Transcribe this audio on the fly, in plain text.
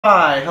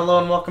Hi, hello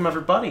and welcome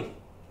everybody.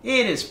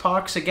 It is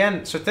Pohx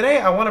again. So today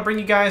I want to bring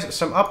you guys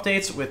some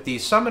updates with the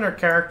summoner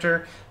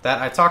character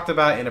that I talked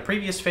about in a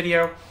previous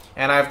video.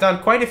 And I've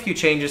done quite a few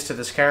changes to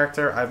this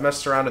character. I've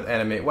messed around with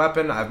animate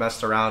weapon, I've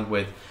messed around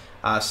with,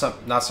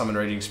 not summon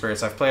raging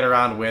spirits, I've played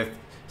around with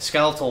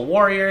skeletal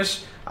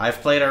warriors,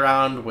 I've played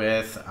around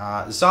with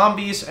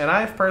zombies, and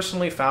I've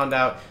personally found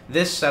out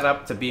this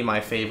setup to be my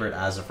favorite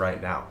as of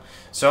right now.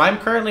 So I'm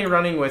currently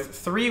running with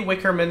 3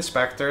 Wickerman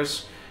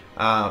Spectres,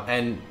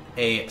 and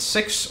a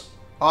 6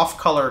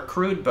 off-color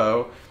crude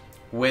bow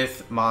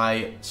with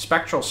my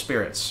Spectral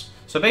Spirits.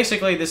 So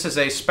basically this is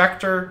a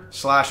Spectre /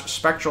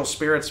 Spectral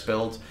Spirits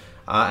build,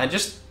 and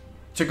just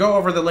to go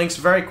over the links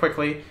very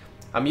quickly,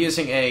 I'm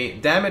using a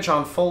damage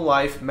on full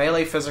life,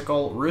 melee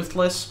physical,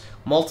 ruthless,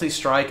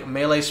 multi-strike,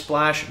 melee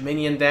splash,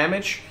 minion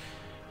damage,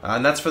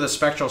 and that's for the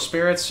Spectral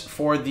Spirits.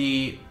 For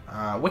the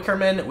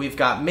Wickerman, we've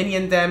got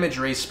minion damage,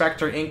 raise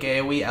Spectre, Ink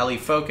AoE, LE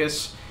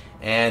Focus,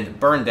 and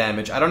burn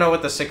damage. I don't know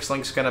what the 6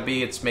 link's gonna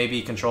be. It's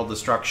maybe controlled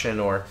destruction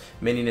or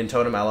minion and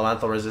totem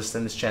elemental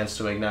resistance, chance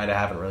to ignite. I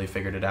haven't really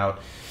figured it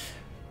out.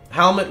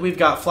 Helmet, we've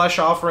got flesh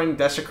offering,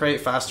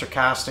 desecrate, faster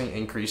casting,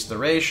 increased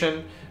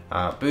duration.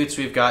 Boots,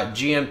 we've got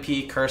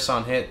GMP, curse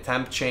on hit,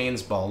 temp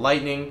chains, ball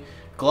lightning.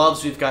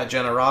 Gloves, we've got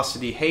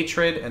generosity,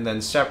 hatred, and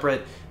then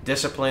separate,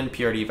 discipline,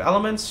 purity of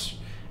elements.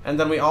 And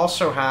then we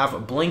also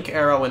have blink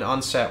arrow in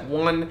unset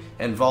 1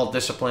 and vault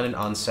discipline in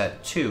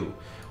unset 2.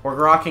 We're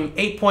rocking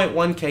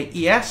 8.1k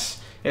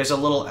ES. There's a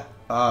little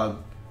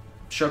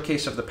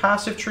showcase of the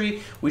passive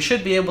tree. We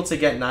should be able to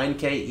get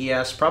 9k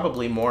ES,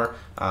 probably more,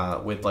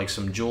 with like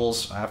some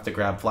jewels. I have to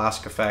grab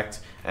Flask Effect,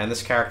 and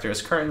this character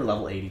is currently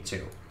level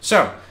 82.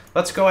 So,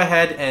 let's go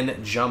ahead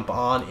and jump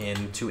on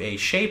into a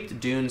Shaped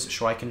Dunes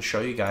so I can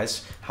show you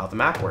guys how the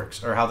map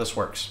works, or how this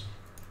works.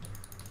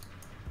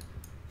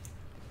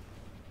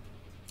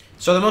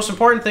 So the most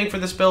important thing for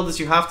this build is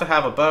you have to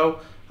have a bow.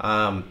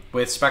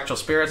 With Spectral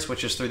Spirits,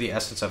 which is through the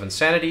Essence of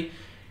Insanity.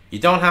 You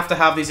don't have to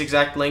have these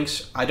exact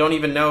links. I don't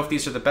even know if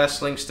these are the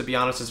best links, to be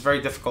honest. It's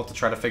very difficult to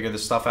try to figure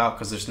this stuff out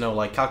because there's no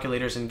like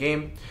calculators in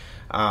game.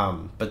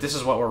 But this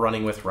is what we're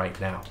running with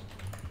right now.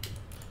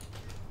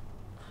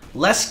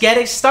 Let's get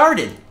it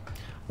started!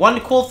 One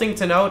cool thing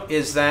to note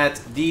is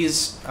that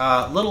these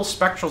little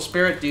Spectral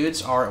Spirit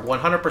dudes are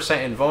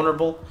 100%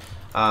 invulnerable.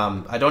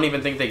 I don't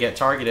even think they get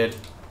targeted.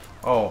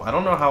 Oh, I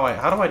don't know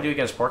how do I do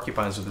against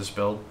porcupines with this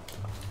build?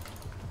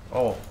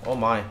 Oh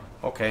my.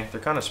 Okay,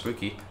 they're kind of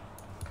spooky.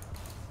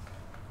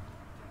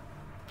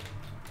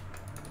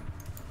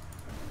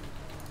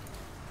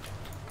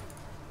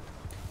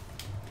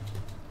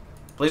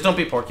 Please don't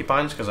be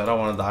porcupines, because I don't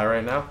want to die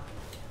right now.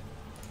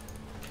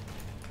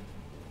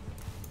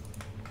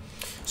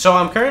 So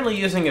I'm currently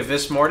using a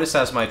Vis Mortis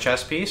as my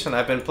chess piece, and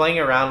I've been playing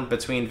around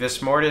between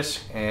Vis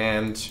Mortis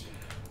and...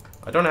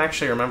 I don't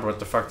actually remember what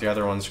the fuck the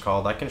other one's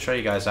called. I can show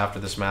you guys after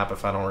this map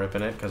if I don't rip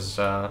in it, because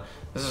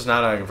this is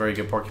not a very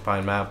good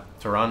porcupine map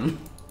to run.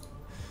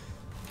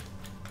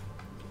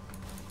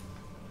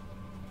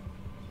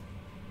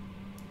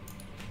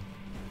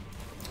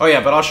 Oh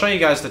yeah, but I'll show you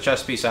guys the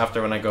chess piece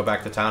after when I go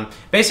back to town.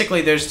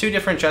 Basically, there's 2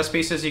 different chess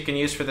pieces you can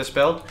use for this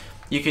build.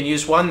 You can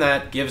use one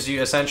that gives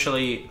you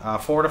essentially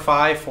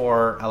Fortify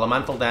for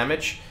elemental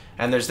damage,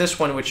 and there's this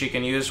one which you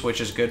can use, which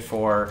is good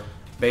for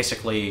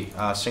basically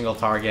single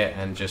target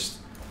and just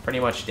pretty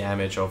much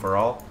damage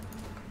overall.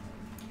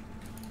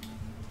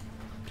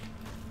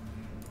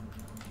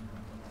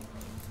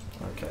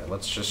 Okay,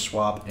 let's just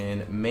swap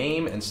in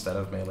Maim instead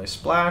of Melee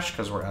Splash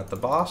because we're at the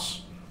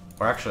boss.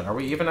 Or actually, are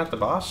we even at the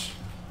boss?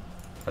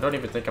 I don't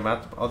even think I'm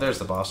at the... Oh, there's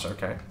the boss,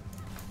 okay.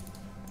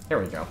 Here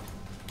we go.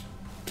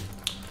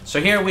 So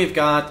here we've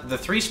got the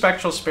 3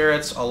 Spectral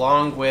Spirits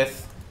along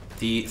with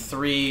the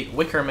 3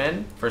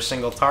 Wickermen for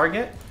single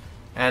target.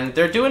 And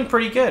they're doing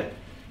pretty good.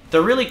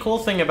 The really cool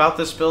thing about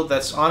this build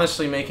that's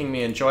honestly making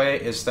me enjoy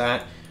it is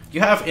that you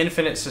have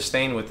infinite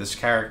sustain with this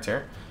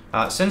character.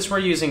 Since we're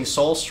using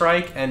Soul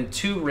Strike and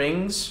 2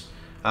 rings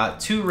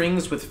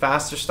with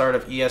faster start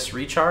of ES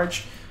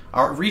recharge,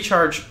 our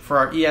recharge for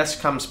our ES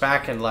comes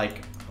back in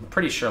like, I'm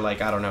pretty sure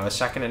like, I don't know, 1.5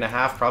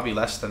 seconds, probably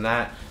less than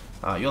that.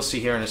 You'll see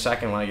here in a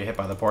second when I get hit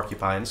by the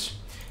porcupines.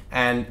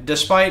 And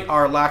despite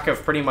our lack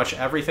of pretty much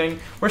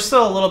everything, we're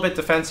still a little bit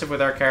defensive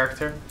with our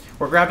character.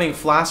 We're grabbing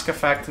Flask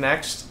Effect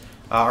next.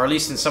 Or at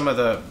least in some of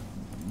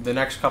the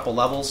next couple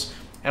levels.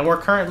 And we're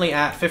currently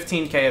at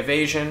 15k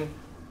evasion.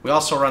 We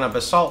also run a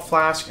Basalt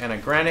Flask and a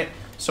Granite.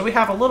 So we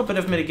have a little bit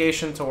of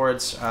mitigation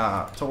towards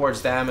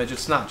damage.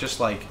 It's not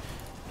just like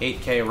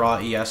 8k raw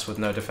ES with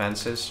no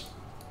defenses.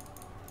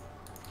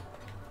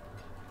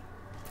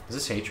 Is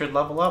this Hatred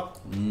level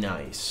up?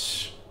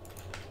 Nice.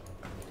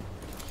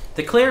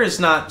 The clear is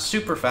not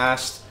super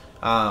fast,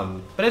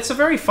 but it's a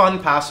very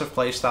fun passive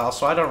playstyle,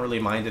 so I don't really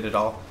mind it at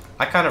all.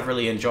 I kind of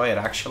really enjoy it,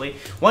 actually.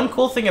 One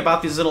cool thing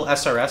about these little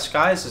SRS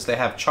guys is they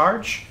have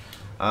charge.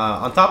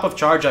 On top of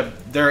charge,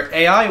 their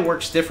AI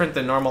works different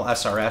than normal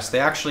SRS. They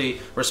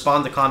actually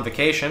respond to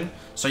Convocation,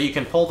 so you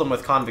can pull them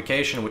with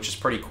Convocation, which is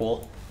pretty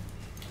cool.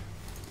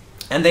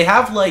 And they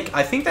have, like,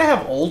 I think they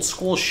have old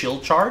school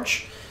shield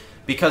charge,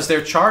 because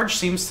their charge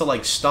seems to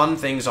like stun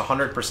things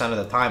 100% of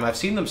the time. I've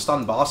seen them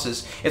stun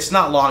bosses. It's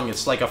not long,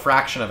 it's like a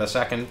fraction of a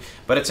second,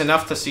 but it's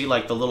enough to see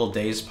like the little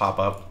daze pop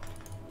up,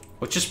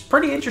 which is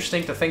pretty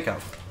interesting to think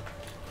of.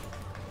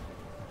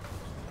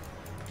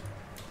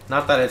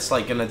 Not that it's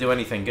like gonna do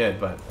anything good,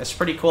 but it's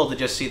pretty cool to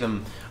just see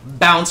them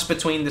bounce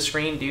between the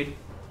screen, dude.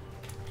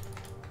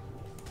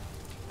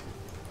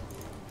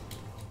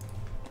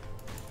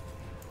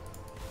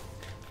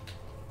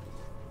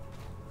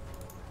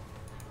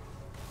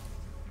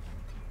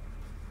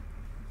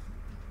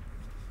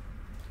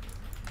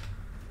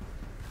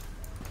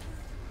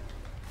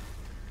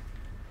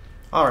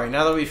 Alright,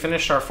 now that we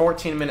finished our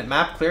 14-minute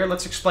map clear,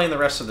 let's explain the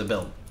rest of the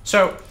build.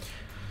 So,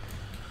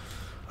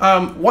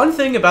 one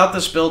thing about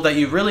this build that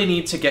you really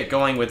need to get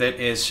going with it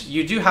is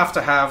you do have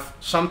to have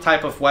some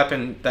type of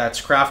weapon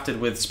that's crafted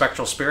with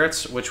Spectral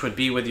Spirits, which would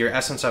be with your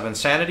Essence of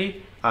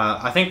Insanity.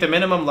 I think the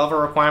minimum level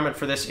requirement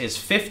for this is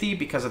 50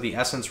 because of the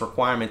Essence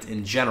requirement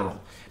in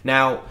general.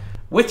 Now,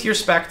 with your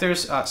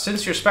Spectres,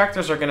 since your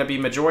Spectres are going to be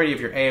majority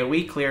of your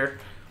AoE clear,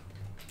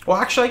 well,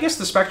 actually, I guess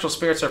the Spectral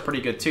Spirits are pretty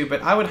good too,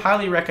 but I would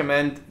highly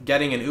recommend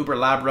getting an Uber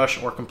Lab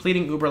Rush or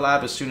completing Uber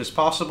Lab as soon as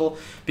possible,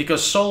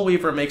 because Soul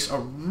Weaver makes a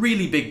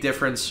really big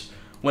difference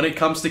when it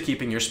comes to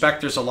keeping your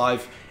Spectres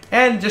alive,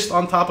 and just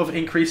on top of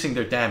increasing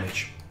their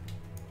damage.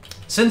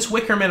 Since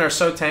Wickerman are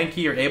so tanky,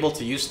 you're able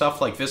to use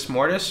stuff like Vis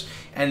Mortis,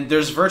 and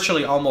there's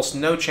virtually almost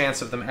no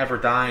chance of them ever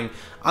dying,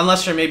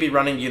 unless you're maybe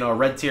running, you know,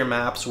 red tier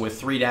maps with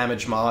 3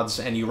 damage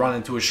mods, and you run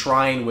into a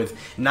shrine with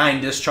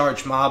 9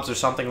 discharge mobs or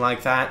something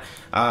like that.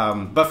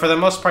 But for the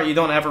most part, you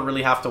don't ever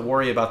really have to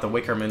worry about the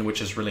Wickerman, which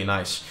is really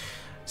nice.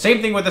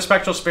 Same thing with the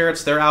Spectral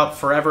Spirits, they're out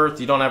forever,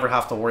 you don't ever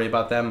have to worry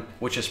about them,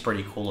 which is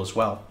pretty cool as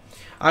well.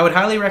 I would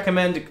highly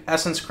recommend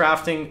Essence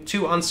crafting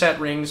 2 unset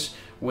rings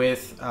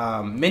with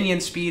minion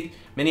speed.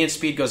 Minion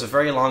speed goes a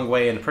very long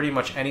way in pretty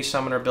much any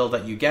summoner build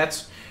that you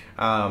get.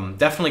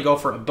 Definitely go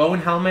for a bone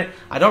helmet.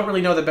 I don't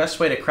really know the best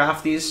way to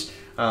craft these.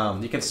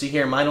 You can see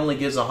here mine only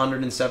gives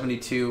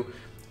 172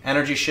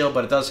 energy shield,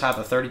 but it does have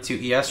a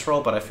 32 ES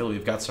roll, but I feel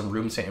we've got some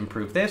room to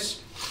improve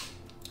this.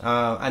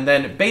 And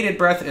then Bated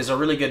Breath is a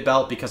really good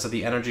belt because of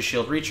the energy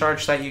shield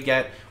recharge that you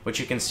get, which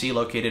you can see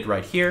located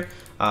right here.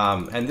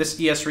 And this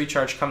ES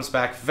recharge comes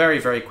back very,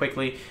 very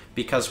quickly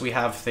because we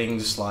have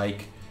things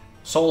like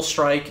Soul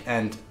Strike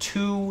and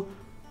 2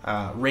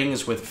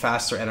 rings with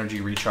faster energy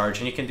recharge,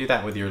 and you can do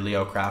that with your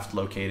Leo Craft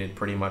located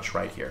pretty much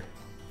right here.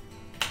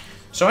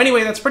 So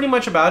anyway, that's pretty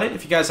much about it.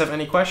 If you guys have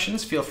any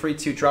questions, feel free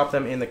to drop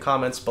them in the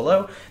comments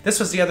below. This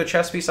was the other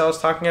chest piece I was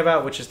talking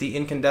about, which is the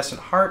Incandescent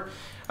Heart.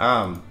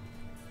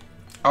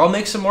 I'll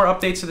make some more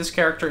updates to this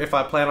character if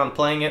I plan on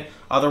playing it.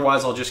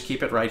 Otherwise, I'll just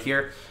keep it right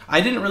here.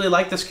 I didn't really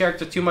like this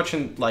character too much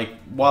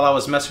while I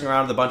was messing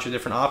around with a bunch of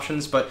different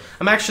options, but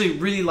I'm actually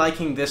really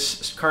liking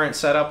this current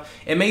setup.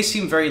 It may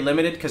seem very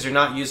limited because you're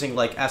not using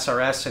like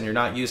SRS and you're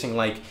not using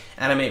like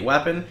Animate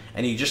Weapon,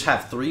 and you just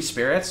have 3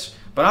 spirits.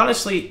 But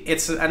honestly,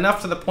 it's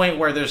enough to the point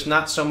where there's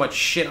not so much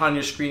shit on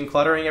your screen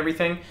cluttering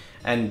everything,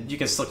 and you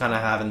can still kind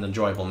of have an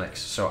enjoyable mix.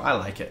 So I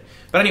like it.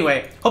 But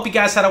anyway, hope you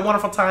guys had a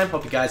wonderful time.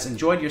 Hope you guys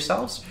enjoyed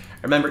yourselves.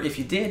 Remember, if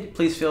you did,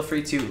 please feel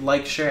free to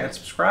like, share, and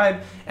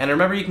subscribe. And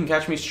remember, you can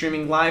catch me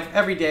streaming live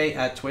every day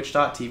at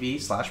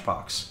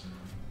twitch.tv/Pohx.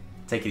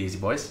 Take it easy,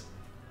 boys.